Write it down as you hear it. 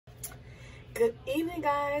Good evening,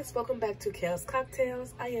 guys. Welcome back to Kale's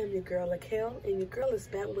Cocktails. I am your girl, Kale, and your girl is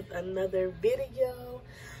back with another video.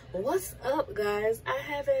 What's up, guys? I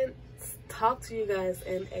haven't talked to you guys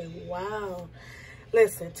in a while.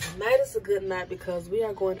 Listen, tonight is a good night because we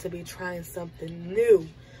are going to be trying something new.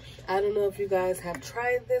 I don't know if you guys have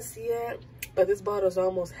tried this yet, but this bottle is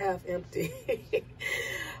almost half empty.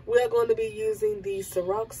 We are going to be using the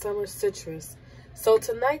Ciroc Summer Citrus. So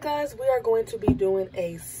tonight, guys, we are going to be doing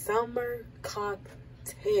a summer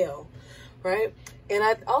cocktail, right? And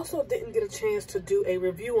I also didn't get a chance to do a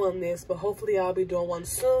review on this, but hopefully I'll be doing one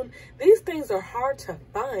soon. These things are hard to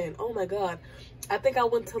find. Oh my God. I think I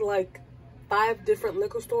went to like 5 different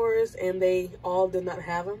liquor stores and they all did not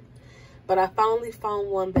have them. But I finally found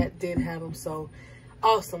one that did have them, so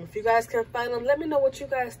awesome. If you guys can find them, let me know what you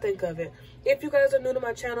guys think of it. If you guys are new to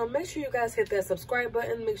my channel, make sure you guys hit that subscribe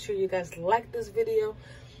button. Make sure you guys like this video.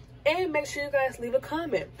 And make sure you guys leave a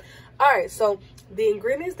comment. Alright, so the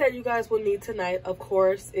ingredients that you guys will need tonight, of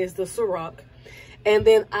course, is the Ciroc. And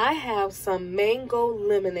then I have some mango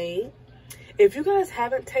lemonade. If you guys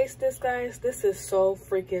haven't tasted this, guys, this is so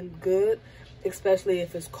freaking good. Especially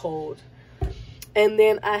if it's cold. And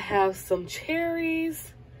then I have some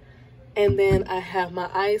cherries. And then I have my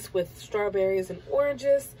ice with strawberries and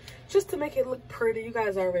oranges, just to make it look pretty. You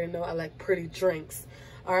guys already know I like pretty drinks.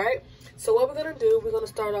 All right. So what we're going to do, we're going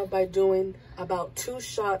to start off by doing about 2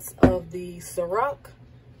 shots of the Ciroc.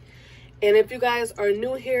 And if you guys are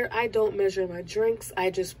new here, I don't measure my drinks. I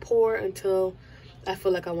just pour until I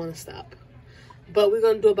feel like I want to stop. But we're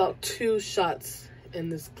going to do about 2 shots in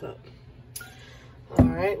this cup. All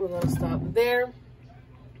right. We're going to stop there.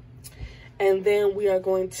 And then we are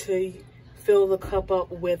going to fill the cup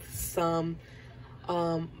up with some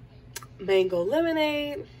mango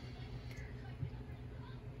lemonade.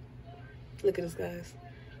 Look at this, guys.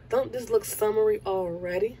 Don't this look summery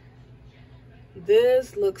already?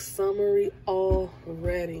 This looks summery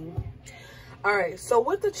already. All right, so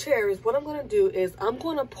with the cherries, what I'm going to do is I'm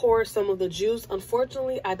going to pour some of the juice.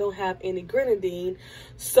 Unfortunately, I don't have any grenadine,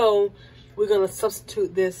 so we're going to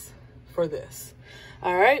substitute this for this.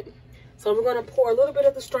 All right. So we're going to pour a little bit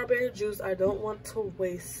of the strawberry juice. I don't want to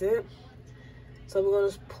waste it. So we're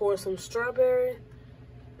going to pour some cherry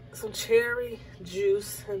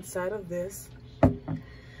juice inside of this. And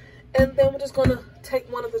then we're just going to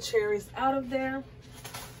take one of the cherries out of there.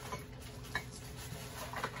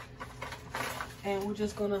 And we're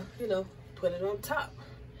just going to, you know, put it on top.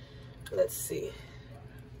 Let's see.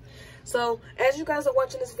 So as you guys are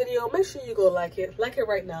watching this video, make sure you go like it. Like it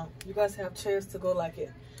right now. You guys have a chance to go like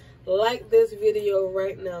it. Like this video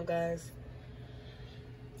right now, guys.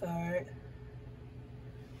 Alright.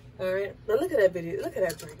 Alright. Now look at that video. Look at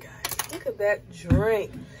that drink, guys. Look at that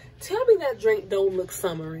drink. Tell me that drink don't look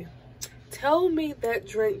summery. Tell me that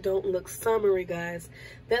drink don't look summery, guys.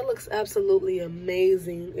 That looks absolutely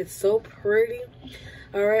amazing. It's so pretty.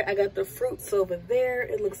 Alright, I got the fruits over there.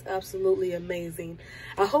 It looks absolutely amazing.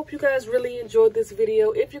 I hope you guys really enjoyed this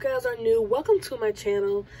video. If you guys are new, welcome to my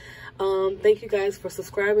channel. Thank you guys for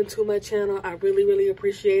subscribing to my channel. I really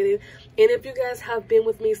appreciate it. And if you guys have been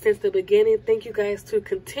with me since the beginning, thank you guys to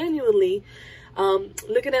continually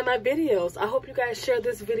looking at my videos. I hope you guys share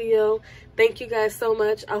this video. Thank you guys so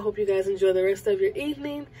much. I hope you guys enjoy the rest of your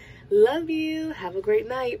evening. Love you. Have a great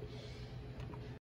night.